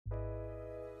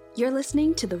You're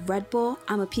listening to the Red Bull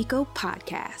Amapico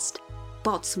podcast,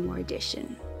 Baltimore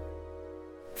edition.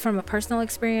 From a personal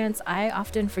experience, I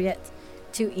often forget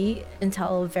to eat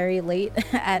until very late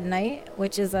at night,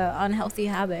 which is an unhealthy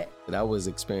habit. I was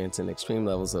experiencing extreme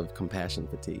levels of compassion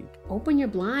fatigue. Open your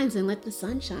blinds and let the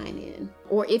sun shine in.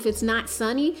 Or if it's not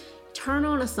sunny, turn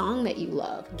on a song that you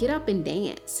love. Get up and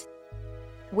dance.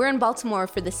 We're in Baltimore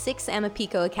for the 6th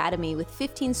Amapico Academy with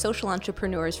 15 social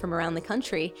entrepreneurs from around the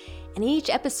country, and in each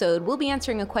episode, we'll be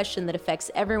answering a question that affects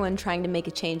everyone trying to make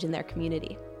a change in their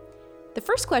community. The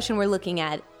first question we're looking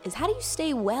at is, how do you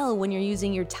stay well when you're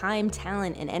using your time,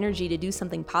 talent, and energy to do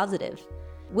something positive?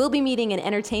 We'll be meeting an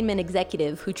entertainment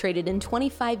executive who traded in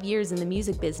 25 years in the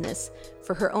music business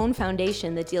for her own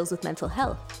foundation that deals with mental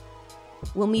health.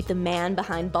 We'll meet the man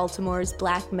behind Baltimore's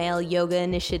Black Male Yoga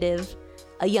Initiative,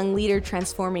 a young leader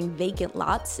transforming vacant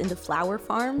lots into flower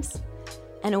farms,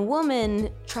 and a woman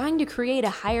trying to create a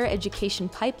higher education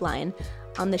pipeline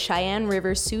on the Cheyenne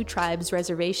River Sioux Tribe's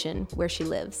reservation where she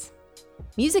lives.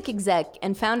 Music exec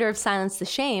and founder of Silence the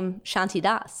Shame, Shanti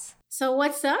Das. So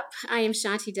what's up? I am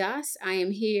Shanti Das. I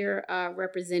am here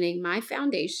representing my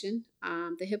foundation,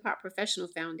 the Hip Hop Professional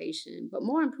Foundation, but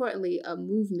more importantly, a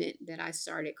movement that I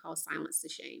started called Silence the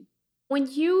Shame. When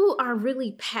you are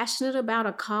really passionate about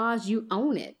a cause, you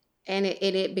own it. And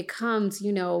it becomes,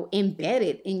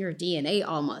 embedded in your DNA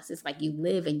almost. It's like you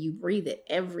live and you breathe it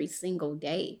every single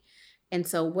day. And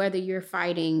so whether you're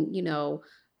fighting,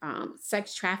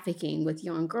 sex trafficking with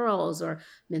young girls or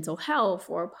mental health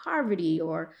or poverty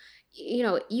or,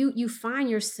 you find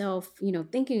yourself,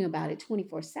 thinking about it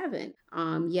 24/7.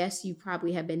 Yes, you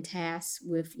probably have been tasked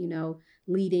with,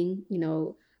 leading,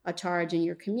 a charge in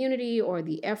your community or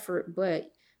the effort.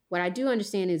 But what I do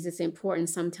understand is it's important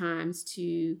sometimes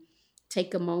to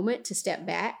take a moment to step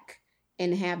back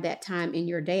and have that time in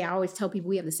your day. I always tell people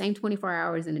we have the same 24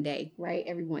 hours in a day, right?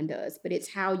 Everyone does, but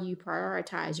it's how you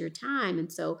prioritize your time.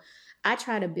 And so I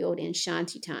try to build in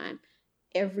Shanti time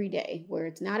every day where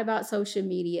it's not about social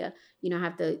media. I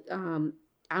have to,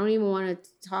 I don't even want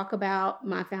to talk about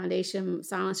my foundation,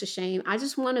 Silence the Shame. I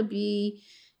just want to be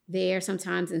there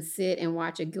sometimes and sit and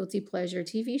watch a guilty pleasure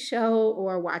TV show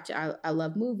or watch, I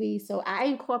love movies. So I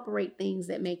incorporate things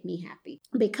that make me happy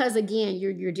because again,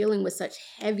 you're dealing with such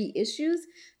heavy issues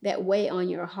that weigh on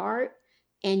your heart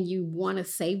and you want to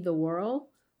save the world,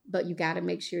 but you got to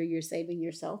make sure you're saving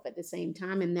yourself at the same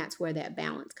time. And that's where that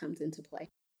balance comes into play.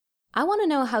 I want to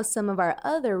know how some of our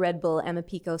other Red Bull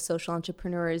Amapico social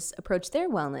entrepreneurs approach their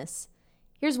wellness.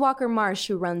 Here's Walker Marsh,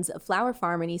 who runs a flower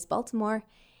farm in East Baltimore,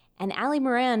 and Ali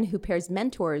Moran, who pairs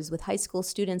mentors with high school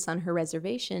students on her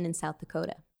reservation in South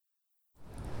Dakota.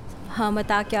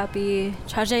 Hamataki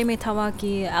chaje me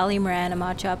tamaki Ali Moran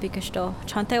amachapi kishto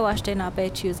chante washte na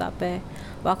be chuzape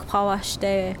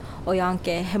wakpawashte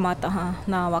oyanke hemataha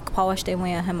na wakpawashte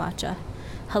moya hemacha.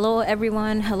 Hello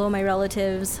everyone, hello my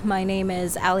relatives. My name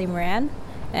is Ali Moran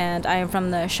and I am from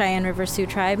the Cheyenne River Sioux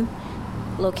Tribe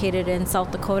located in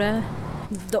South Dakota.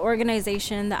 The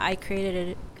organization that I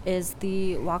created is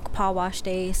the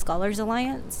Wakpawashte Scholars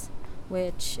Alliance,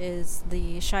 which is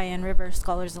the Cheyenne River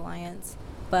Scholars Alliance.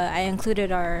 But I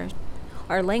included our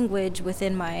language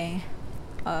within my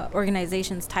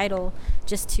organization's title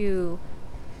just to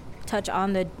touch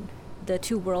on the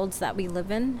two worlds that we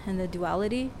live in and the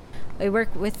duality. I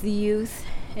work with the youth.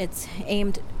 It's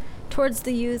aimed towards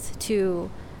the youth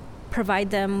to provide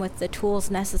them with the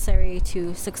tools necessary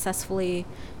to successfully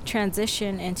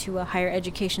transition into a higher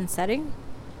education setting.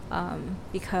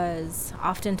 Because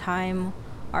oftentimes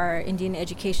our Indian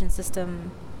education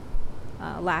system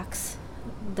lacks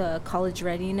the college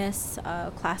readiness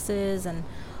classes, and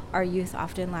our youth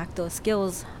often lack those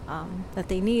skills that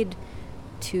they need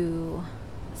to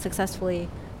successfully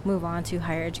move on to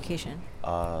higher education.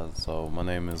 So my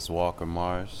name is Walker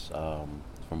Marsh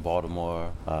from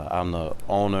Baltimore. I'm the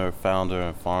owner, founder,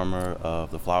 and farmer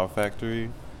of the Flower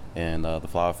Factory, and the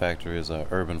Flower Factory is an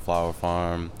urban flower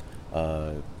farm.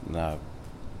 Our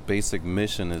basic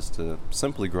mission is to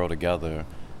simply grow together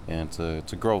and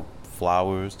to grow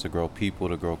flowers, to grow people,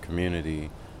 to grow community,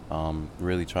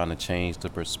 really trying to change the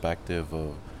perspective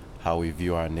of how we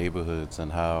view our neighborhoods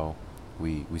and how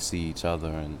we see each other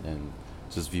and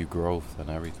just view growth and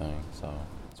everything. So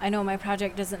I know my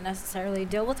project doesn't necessarily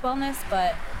deal with wellness,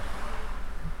 but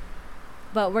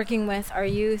working with our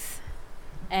youth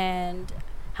and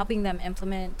helping them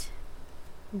implement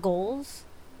goals,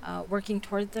 working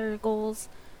toward their goals,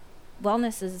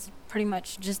 wellness is pretty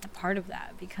much just a part of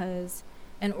that, because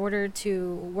in order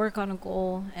to work on a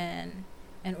goal and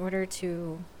in order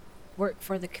to work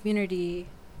for the community,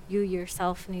 you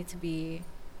yourself need to be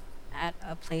at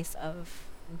a place of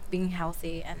being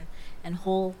healthy and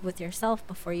whole with yourself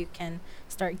before you can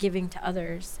start giving to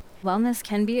others. Wellness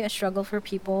can be a struggle for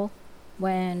people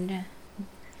when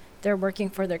they're working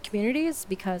for their communities,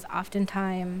 because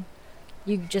oftentimes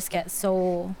you just get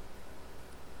so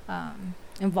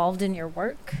involved in your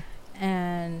work,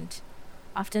 and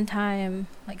oftentimes,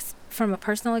 like from a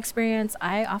personal experience,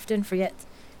 I often forget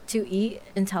to eat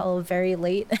until very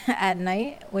late at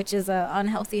night, which is an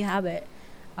unhealthy habit.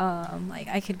 Like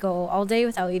I could go all day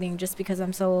without eating just because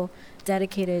I'm so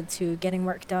dedicated to getting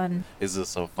work done. It's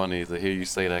just so funny to hear you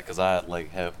say that, because I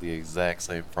like have the exact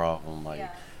same problem. Like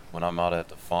when I'm out at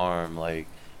the farm, like,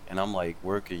 and I'm like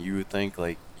working, you would think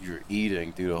like you're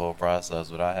eating through the whole process,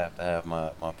 but I have to have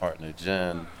my partner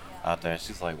Jen out there, and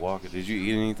she's like, Walker, did you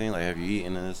eat anything? Like, have you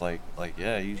eaten? And it's like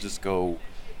yeah, you just go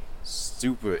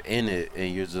super in it,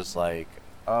 and you're just like,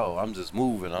 oh, I'm just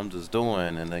moving, I'm just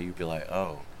doing, and then you'd be like,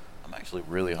 oh, I'm actually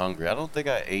really hungry. I don't think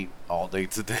I ate all day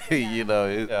today. You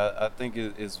know, I think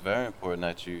it's very important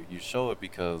that you show it,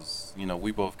 because, you know,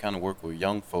 we both kind of work with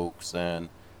young folks, and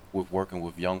with working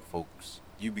with young folks,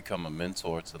 you become a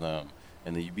mentor to them,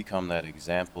 and then you become that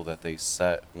example that they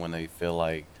set when they feel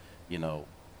like, you know,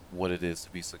 what it is to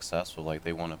be successful. Like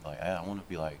they want to be like, hey, I want to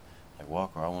be like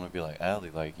Walker, I want to be like Ali.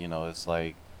 Like, you know, it's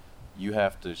like you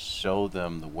have to show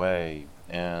them the way,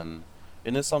 and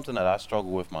it's something that I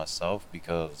struggle with myself,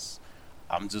 because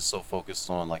I'm just so focused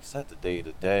on, like I said, the day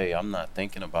to day. I'm not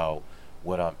thinking about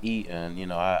what I'm eating. You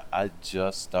know, I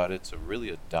just started to really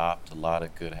adopt a lot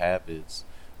of good habits,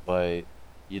 but,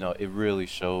 you know, it really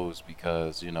shows,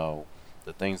 because, you know,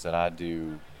 the things that I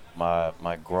do,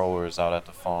 my growers out at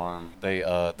the farm,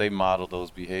 they model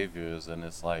those behaviors, and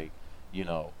it's like, you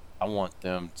know, I want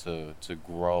them to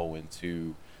grow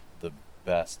into the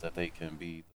best that they can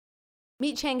be.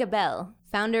 Meet Changa Bell,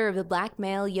 founder of the Black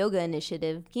Male Yoga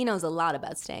Initiative. He knows a lot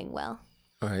about staying well.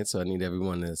 All right, so I need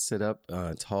everyone to sit up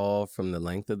tall from the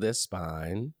length of their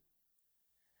spine.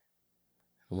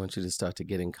 I want you to start to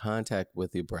get in contact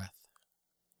with your breath.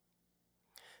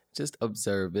 Just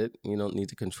observe it. You don't need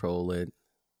to control it.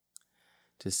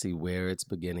 Just see where it's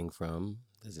beginning from.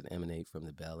 Does it emanate from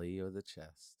the belly or the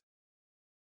chest?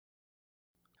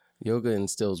 Yoga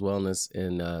instills wellness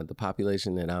in the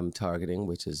population that I'm targeting,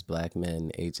 which is Black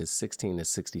men ages 16 to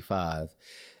 65,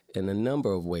 in a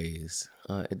number of ways.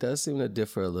 It does seem to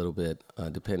differ a little bit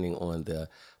depending on the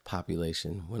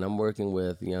population. When I'm working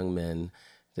with young men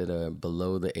that are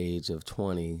below the age of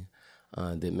 20,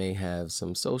 that may have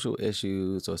some social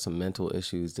issues or some mental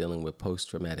issues dealing with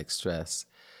post-traumatic stress,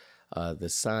 the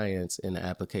science and the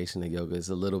application of yoga is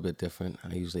a little bit different.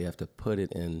 I usually have to put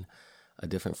it in a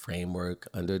different framework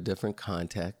under a different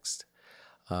context.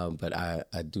 But I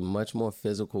do much more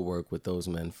physical work with those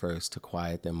men first to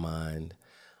quiet their mind.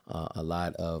 A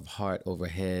lot of heart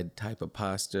overhead type of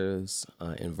postures,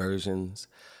 inversions,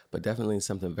 but definitely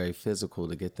something very physical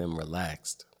to get them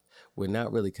relaxed. We're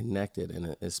not really connected,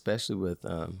 and especially with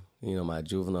my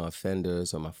juvenile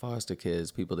offenders or my foster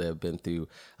kids, people that have been through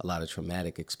a lot of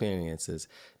traumatic experiences,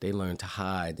 they learn to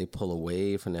hide. They pull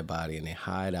away from their body and they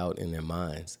hide out in their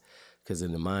minds. Because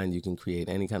in the mind, you can create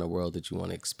any kind of world that you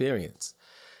want to experience.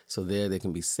 So there, they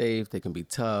can be safe, they can be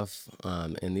tough,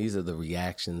 and these are the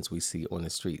reactions we see on the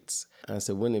streets. I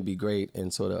said, wouldn't it be great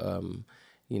and sort of,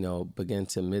 begin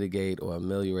to mitigate or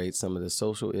ameliorate some of the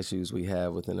social issues we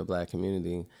have within the Black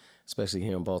community, especially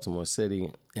here in Baltimore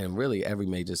City, and really every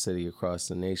major city across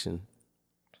the nation,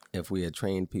 if we had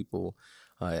trained people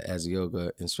as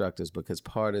yoga instructors, because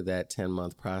part of that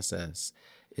 10-month process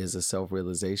is a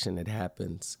self-realization that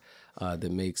happens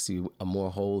that makes you a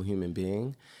more whole human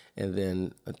being. And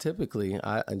then typically,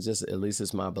 I just, at least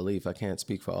it's my belief, I can't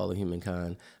speak for all of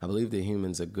humankind, I believe that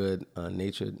humans are good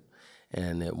natured,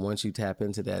 and that once you tap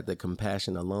into that, the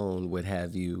compassion alone would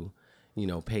have you,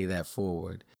 pay that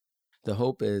forward. The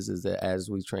hope is that as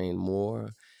we train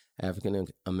more African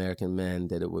American men,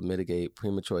 that it would mitigate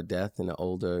premature death in the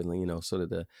older, sort of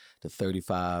the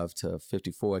 35 to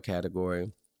 54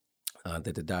 category,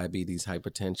 that the diabetes,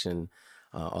 hypertension,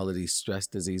 all of these stress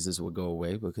diseases would go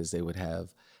away, because they would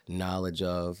have knowledge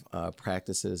of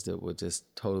practices that would just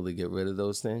totally get rid of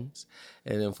those things.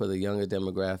 And then for the younger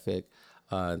demographic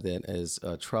that is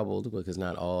troubled, because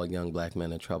not all young Black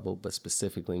men are troubled, but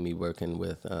specifically me working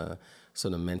with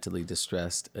sort of mentally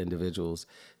distressed individuals,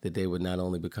 that they would not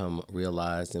only become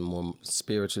realized and more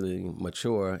spiritually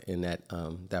mature in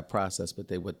that process, but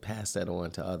they would pass that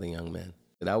on to other young men.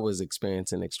 I was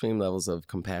experiencing extreme levels of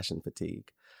compassion fatigue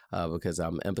because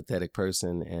I'm an empathetic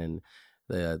person, and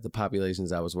the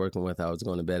populations I was working with, I was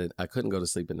going to bed, I couldn't go to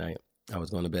sleep at night. I was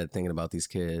going to bed thinking about these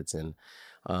kids, and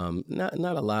Not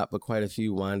a lot, but quite a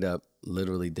few wind up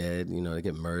literally dead. You know, they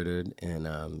get murdered, and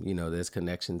you know, there's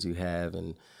connections you have,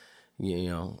 and you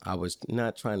know, I was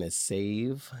not trying to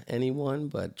save anyone,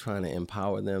 but trying to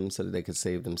empower them so that they could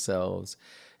save themselves.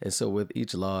 And so with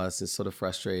each loss, it's sort of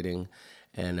frustrating,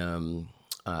 and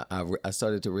I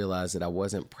started to realize that I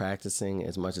wasn't practicing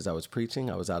as much as I was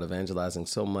preaching. I was out evangelizing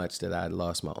so much that I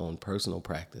lost my own personal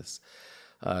practice.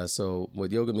 So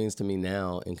what yoga means to me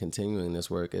now in continuing this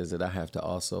work is that I have to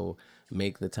also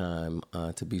make the time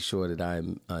to be sure that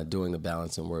I'm doing the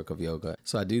balancing work of yoga.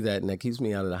 So I do that, and that keeps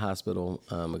me out of the hospital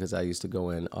because I used to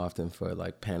go in often for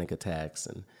like panic attacks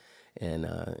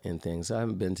and things. So I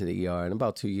haven't been to the ER in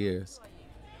about 2 years.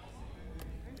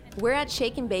 We're at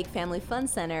Shake and Bake Family Fun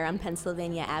Center on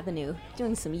Pennsylvania Avenue,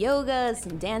 doing some yoga,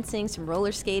 some dancing, some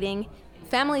roller skating.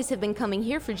 Families have been coming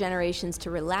here for generations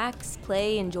to relax,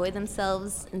 play, enjoy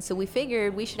themselves, and so we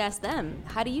figured we should ask them,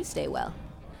 how do you stay well?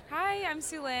 Hi, I'm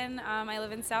Sue Lynn. I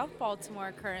live in South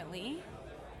Baltimore currently.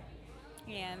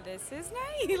 And this is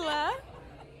Naila.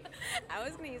 I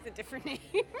was going to use a different name.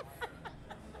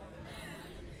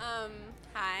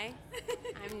 Hi,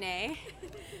 I'm Nay.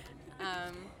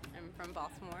 I'm from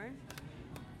Baltimore.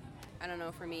 I don't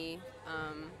know, for me,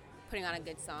 putting on a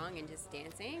good song and just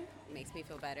dancing makes me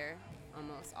feel better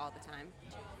almost all the time.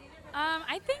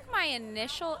 I think my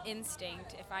initial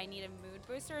instinct, if I need a mood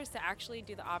booster, is to actually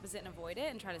do the opposite and avoid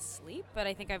it and try to sleep. But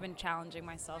I think I've been challenging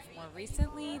myself more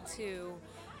recently to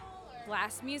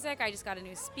blast music. I just got a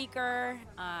new speaker,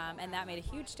 and that made a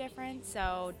huge difference.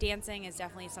 So dancing is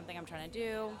definitely something I'm trying to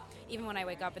do, even when I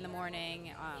wake up in the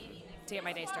morning to get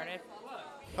my day started.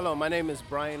 Hello, my name is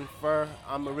Brian Furr.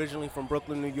 I'm originally from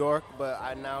Brooklyn, New York, but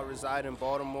I now reside in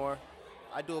Baltimore.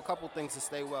 I do a couple things to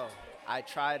stay well. I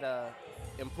try to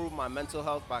improve my mental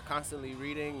health by constantly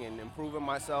reading and improving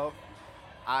myself.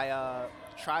 I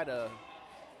try to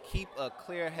keep a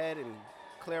clear head and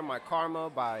clear my karma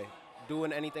by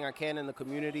doing anything I can in the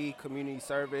community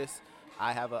service.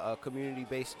 I have a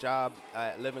community-based job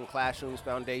at Living Classrooms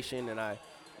Foundation, and I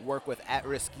work with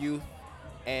at-risk youth.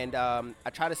 And I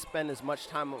try to spend as much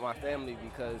time with my family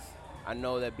because I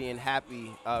know that being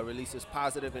happy releases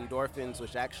positive endorphins,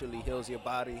 which actually heals your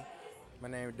body. My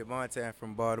name is Devontae. I'm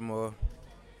from Baltimore.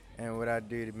 And what I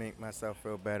do to make myself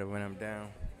feel better when I'm down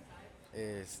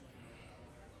is,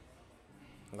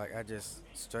 like, I just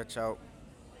stretch out,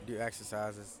 do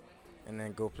exercises, and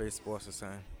then go play sports or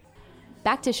something.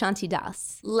 Back to Shanti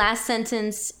Das. Last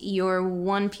sentence, your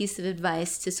one piece of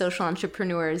advice to social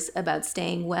entrepreneurs about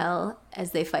staying well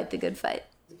as they fight the good fight.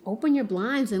 Open your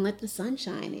blinds and let the sun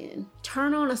shine in.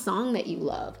 Turn on a song that you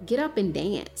love. Get up and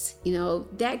dance. You know,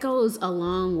 that goes a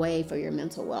long way for your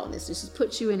mental wellness. It just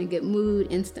puts you in a good mood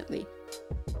instantly.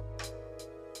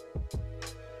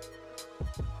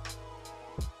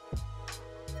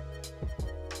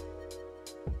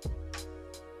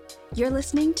 You're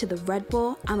listening to the Red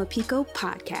Bull I'm a Pico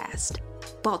podcast,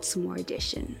 Baltimore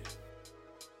edition.